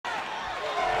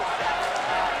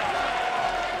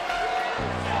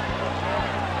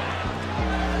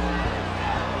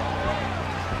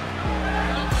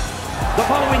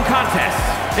following contest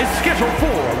is scheduled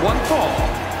for one fall.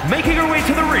 Making her way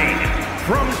to the ring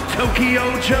from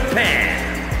Tokyo, Japan,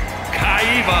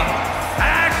 Kaiba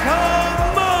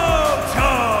Sakamoto.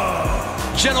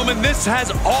 Gentlemen, this has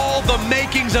all the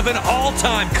makings of an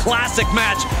all-time classic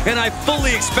match, and I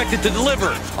fully expect it to deliver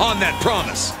on that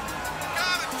promise.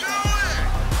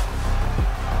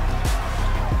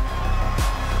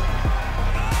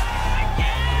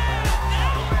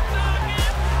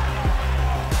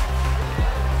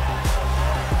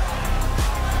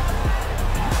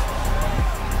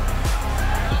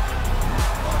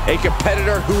 A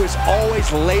competitor who is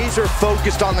always laser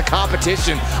focused on the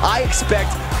competition. I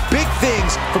expect big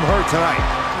things from her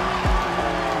tonight.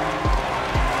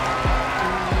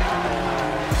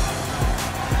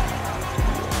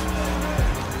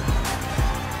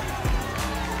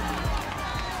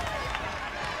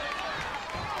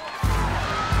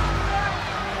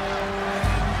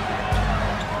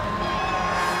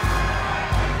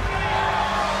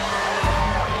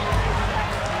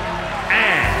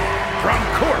 From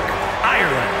Cork,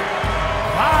 Ireland,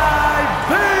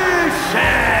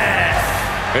 Vicious.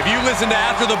 If you listen to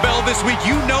After the Bell this week,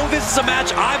 you know this is a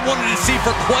match I've wanted to see for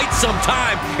quite some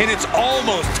time, and it's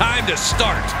almost time to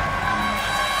start.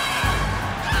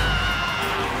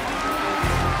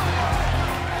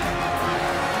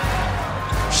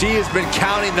 She has been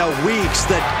counting the weeks,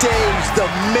 the days, the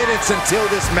minutes until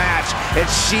this match, and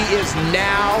she is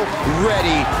now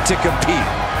ready to compete.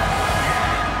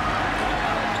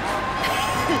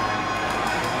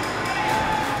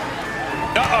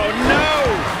 Uh-oh, no!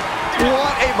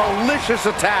 What a malicious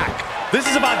attack. This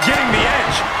is about getting the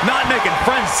edge, not making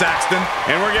friends, Saxton.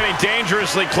 And we're getting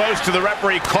dangerously close to the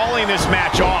referee calling this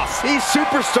match off. These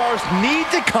superstars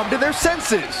need to come to their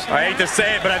senses. I hate to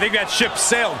say it, but I think that ship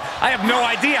sailed. I have no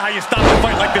idea how you stop a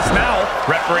fight like this now.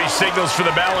 Referee signals for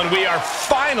the bell, and we are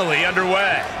finally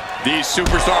underway. These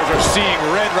superstars are seeing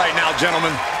red right now,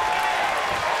 gentlemen.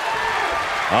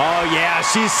 Oh, yeah,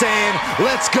 she's saying,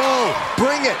 let's go,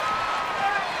 bring it.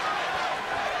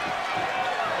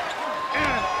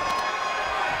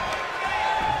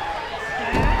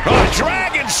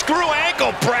 Dragon screw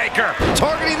ankle breaker.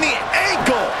 Targeting the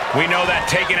ankle. We know that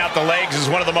taking out the legs is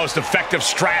one of the most effective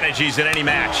strategies in any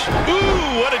match.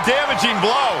 Ooh, what a damaging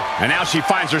blow. And now she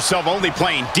finds herself only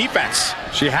playing defense.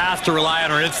 She has to rely on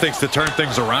her instincts to turn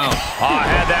things around. Oh, I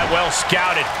had that well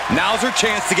scouted. Now's her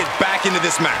chance to get back into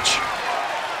this match.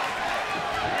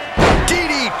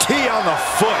 DDT on the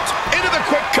foot. Into the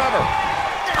quick cover.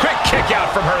 Quick kick out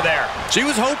from her there. She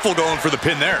was hopeful going for the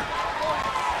pin there.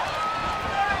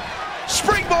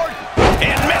 Springboard,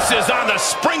 and misses on the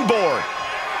springboard.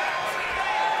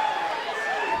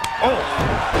 Oh.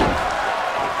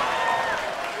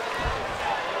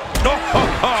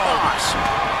 Gosh.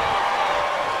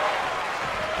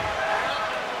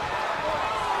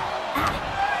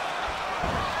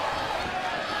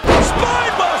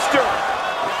 Spine buster.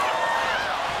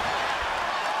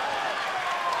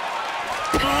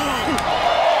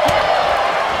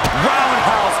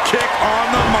 Roundhouse kick on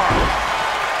the mark.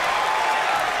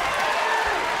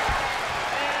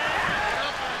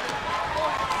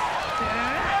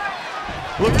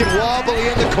 Looking wobbly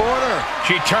in the corner.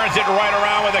 She turns it right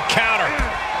around with a counter.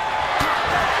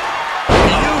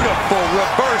 Beautiful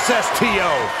reverse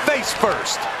STO, face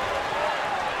first.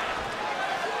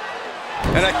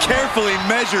 And a carefully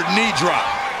measured knee drop.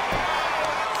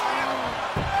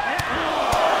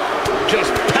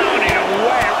 Just pounding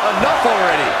away. Enough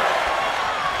already.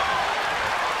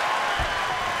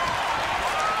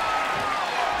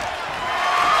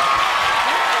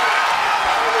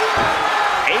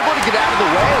 Able to get out of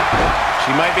the way.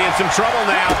 She might be in some trouble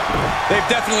now. They've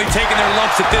definitely taken their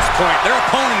lumps at this point. Their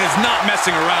opponent is not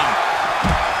messing around.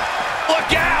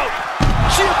 Look out!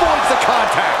 She avoids the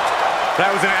contact. That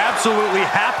was an absolutely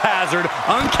haphazard,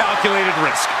 uncalculated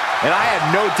risk. And I have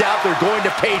no doubt they're going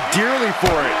to pay dearly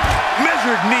for it.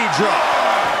 Measured knee drop.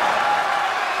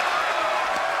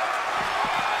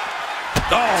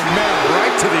 Oh, man,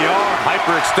 right to the arm.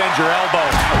 Hyperextend your elbow.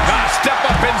 Step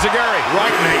up Enziguri.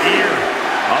 Right in the ear.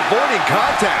 Avoiding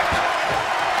contact.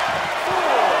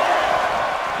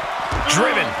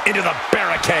 Driven into the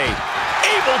barricade.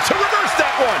 Able to reverse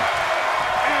that one.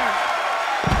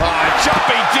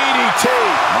 Jumping DDT.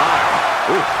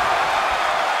 Ooh.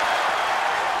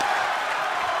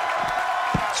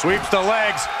 Sweeps the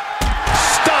legs.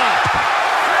 Stun.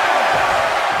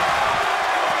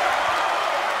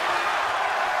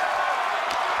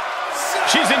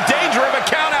 She's in danger of a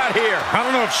count out here. I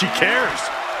don't know if she cares.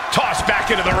 Tossed back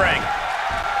into the ring.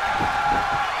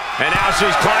 And now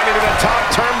she's climbing to the top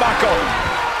turnbuckle.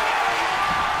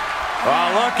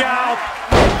 Oh, look out.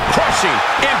 Crushing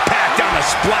impact on the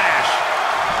splash.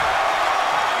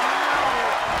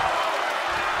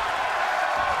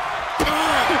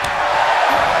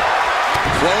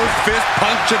 Closed fist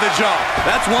punch to the jaw.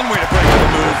 That's one way to break up a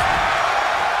move.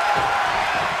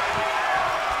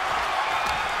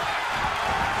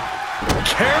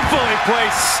 Carefully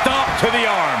placed stomp to the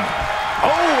arm.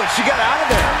 Oh, and she got out of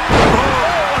there.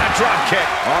 Oh, and a drop kick.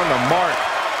 On the mark.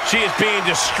 She is being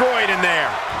destroyed in there.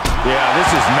 Yeah, this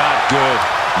is not good.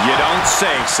 You don't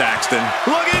say, Saxton.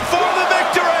 Looking for the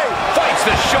victory. Fights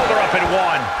the shoulder up in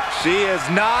one. She is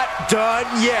not done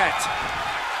yet.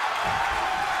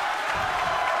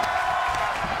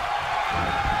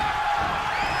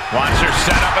 Wants her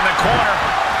set up in the corner.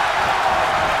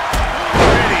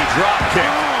 Pretty drop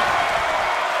kick.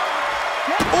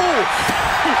 Ooh.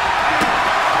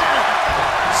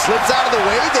 Slips out of the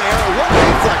way there. What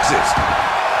reflexes?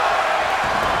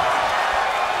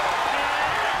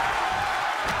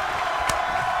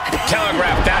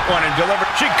 Telegraphed that one and delivered.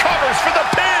 She covers for the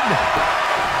pin.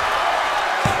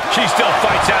 She still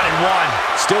fights out in one.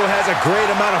 Still has a great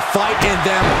amount of fight in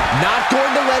them. Not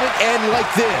going to let it end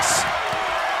like this.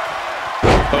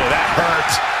 Oh, that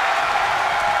hurt.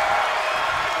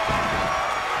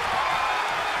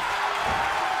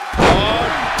 Oh,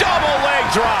 double leg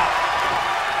drop.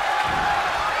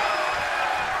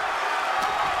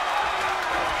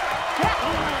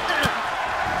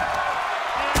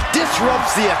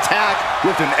 Disrupts the attack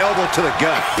with an elbow to the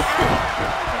gut.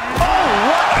 Oh,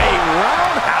 what a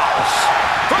roundhouse.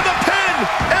 For the pin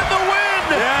and the win.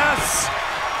 Yes.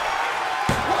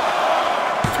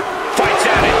 Fights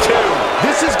out in two.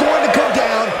 This is going to come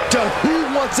down to who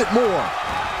wants it more.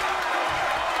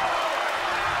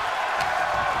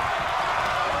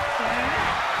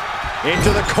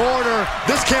 Into the corner.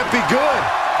 This can't be good.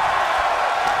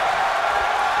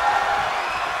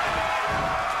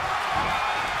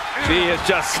 She is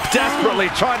just desperately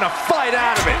trying to fight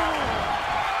out of it.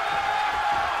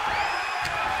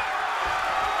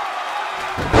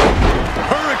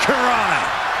 Hurricanrana.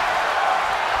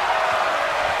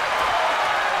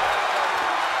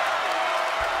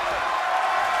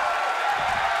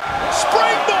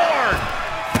 Springboard.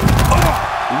 Oh,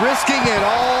 risking it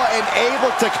all and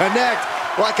able to connect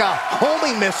like a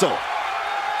homing missile.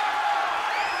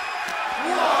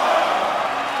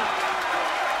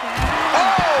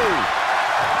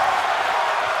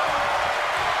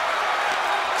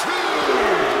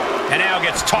 And now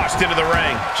gets tossed into the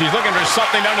ring. She's looking for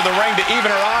something under the ring to even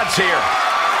her odds here.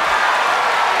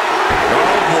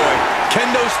 Oh boy,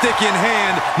 kendo stick in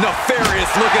hand, nefarious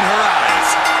look in her eyes.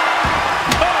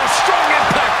 Oh, strong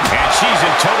impact. And she's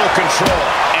in total control.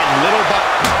 And little by